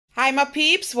Hi my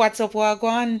peeps, what's up,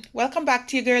 wagwan? Welcome back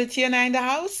to your girl Tiana in the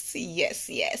house.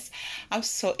 Yes, I'm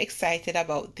so excited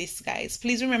about this, guys.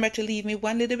 Please remember to leave me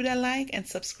one little bit of like and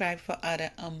subscribe for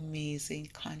other amazing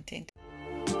content.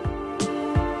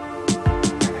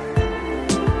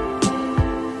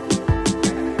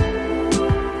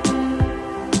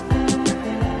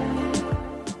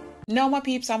 Now my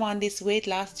peeps, I'm on this weight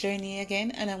loss journey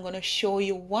again, and I'm going to show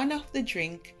you one of the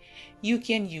drink you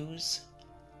can use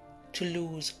to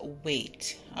lose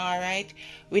weight. All right,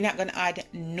 we're not gonna add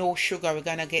no sugar. We're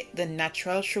gonna get the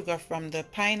natural sugar from the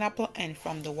pineapple and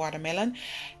from the watermelon,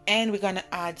 and we're gonna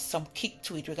add some kick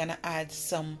to it. We're gonna add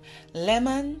some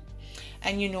lemon,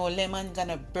 and you know lemon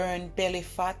gonna burn belly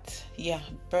fat. Yeah,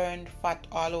 burn fat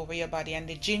all over your body. And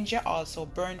the ginger also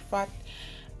burn fat.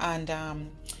 And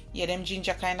yeah, them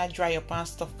ginger kind of dry up and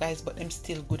stuff, guys, but them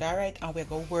still good. All right, and we're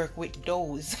gonna work with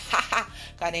those.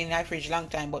 Got in my fridge long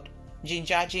time, but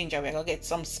ginger, we're gonna get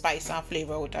some spice and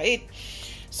flavor out of it.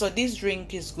 So this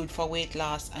drink is good for weight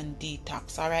loss and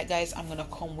detox. All right, guys, I'm gonna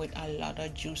come with a lot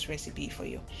of juice recipe for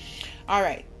you. All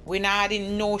right, we're not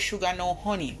adding no sugar, no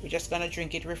honey. We're just gonna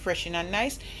drink it refreshing and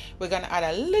nice. We're gonna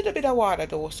add a little bit of water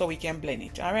though, so we can blend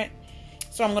it. All right,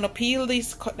 so I'm gonna peel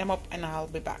these, cut them up, and I'll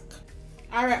be back.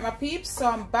 All right, my peeps, so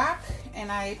I'm back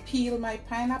and I peel my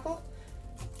pineapple.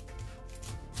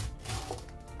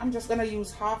 I'm just gonna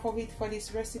use half of it for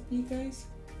this recipe, guys,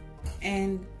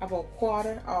 and about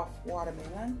quarter of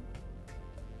watermelon.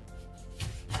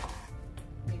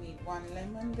 We need one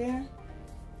lemon there,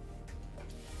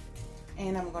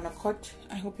 and I'm gonna cut,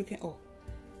 I hope you can, oh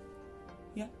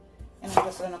yeah, and I'm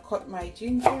just gonna cut my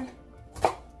ginger,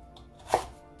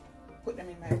 put them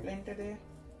in my blender there.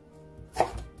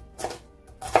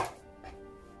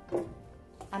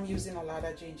 I'm using a lot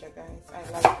of ginger, guys. I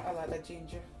like a lot of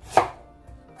ginger.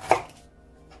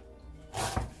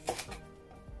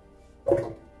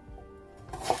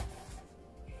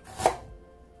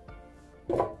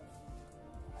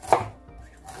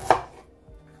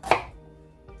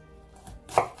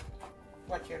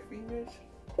 Watch your fingers.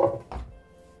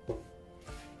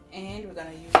 And we're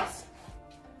gonna use,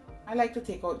 I like to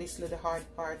take out this little hard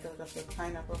part out of the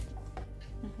pineapple.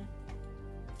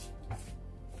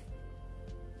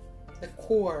 The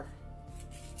core.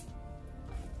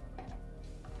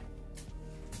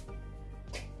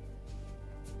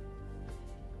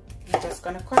 I'm just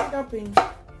gonna cut it up in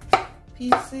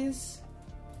pieces,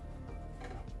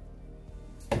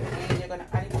 and you're gonna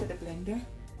add it to the blender.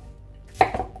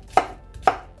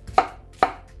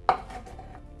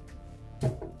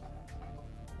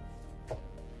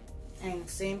 And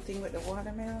same thing with the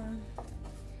watermelon.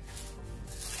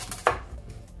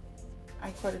 I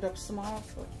cut it up small,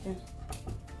 so yeah.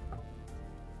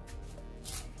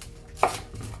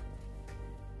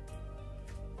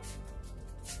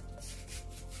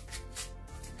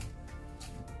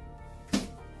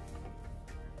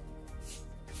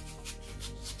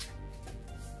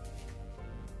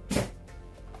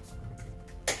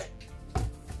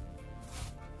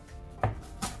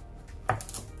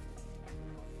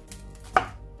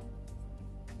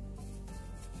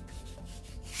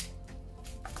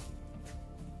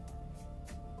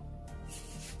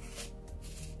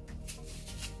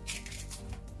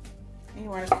 You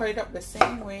want to cut it up the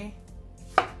same way.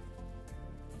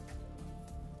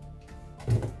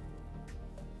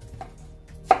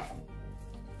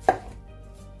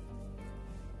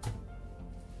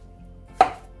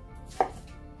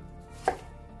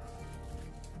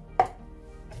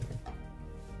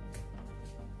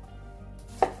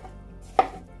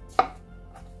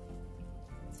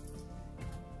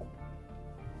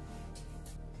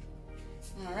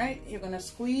 All right, you're going to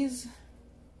squeeze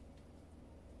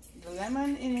the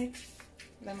lemon in it,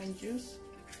 lemon juice.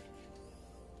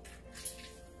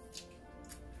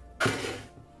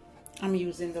 I'm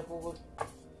using the whole.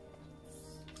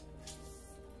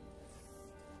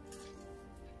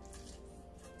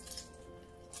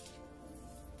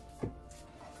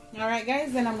 All right,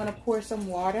 guys, then I'm gonna pour some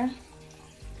water.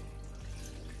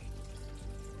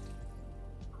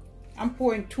 I'm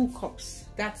pouring 2 cups.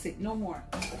 That's it, no more.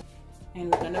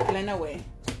 And we're gonna blend away.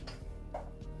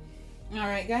 All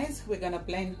right, guys, we're gonna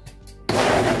blend.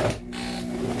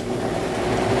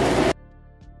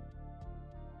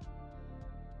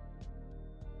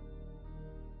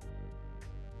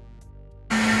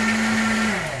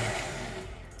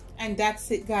 And that's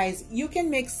it, guys. You can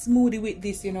make smoothie with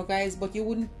this, you know, guys, but you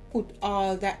wouldn't put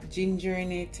all that ginger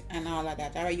in it and all of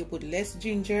that. All right, you put less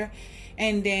ginger,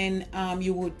 and then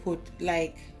you would put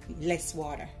like less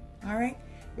water. All right,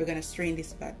 we're gonna strain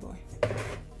this bad boy.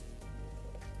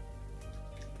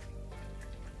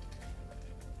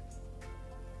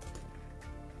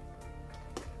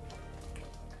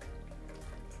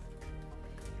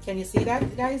 Can you see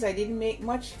that, guys? I didn't make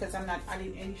much because I'm not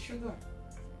adding any sugar.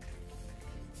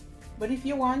 But if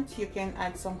you want, you can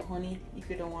add some honey if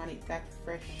you don't want it that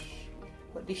fresh.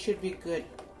 But this should be good.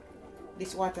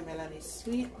 This watermelon is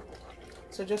sweet.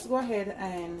 So just go ahead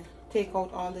and take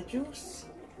out all the juice.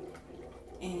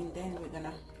 And then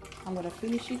I'm gonna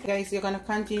finish it. Guys, you're gonna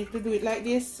continue to do it like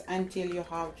this until you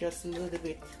have just a little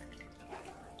bit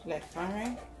left,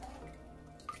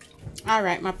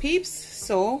 alright my peeps.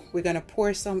 So we're gonna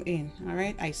pour some in.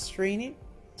 Alright, I strain it.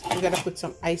 We're gonna put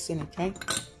some ice in it, right?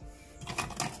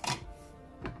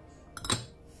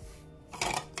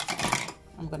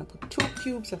 I'm gonna put 2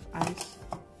 cubes of ice,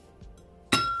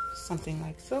 something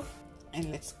like so,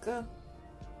 and let's go.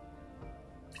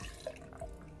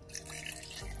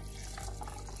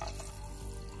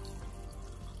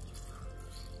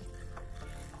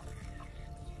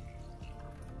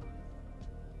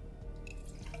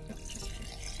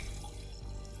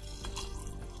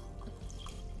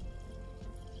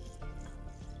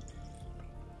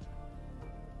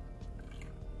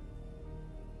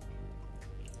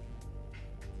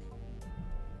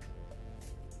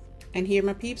 And here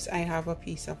my peeps, I have a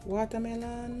piece of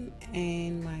watermelon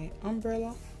and my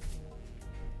umbrella.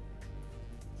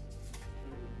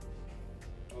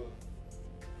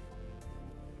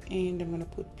 And I'm gonna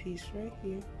put a piece right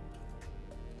here.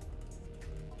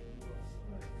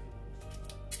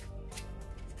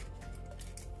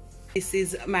 This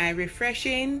is my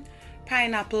refreshing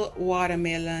pineapple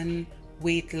watermelon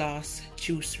weight loss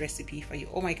juice recipe for you.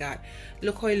 Oh my god,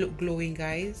 look how it looks glowing,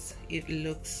 guys. It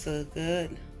looks so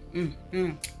good.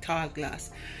 Tall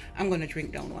glass. I'm gonna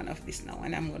drink down one of this now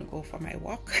and I'm gonna go for my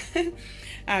walk.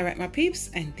 All right my peeps,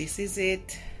 and this is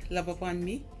it. Love upon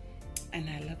me and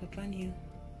I love upon you.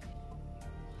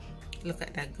 Look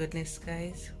at that goodness,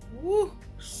 guys. Woo,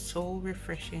 so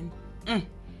refreshing.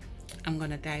 I'm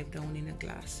gonna dive down in a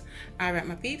glass. All right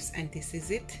my peeps, and this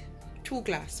is it. 2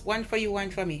 glass, 1 for you, 1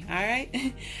 for me. All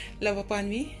right. Love upon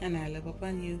me and I love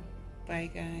upon you. Bye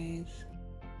guys.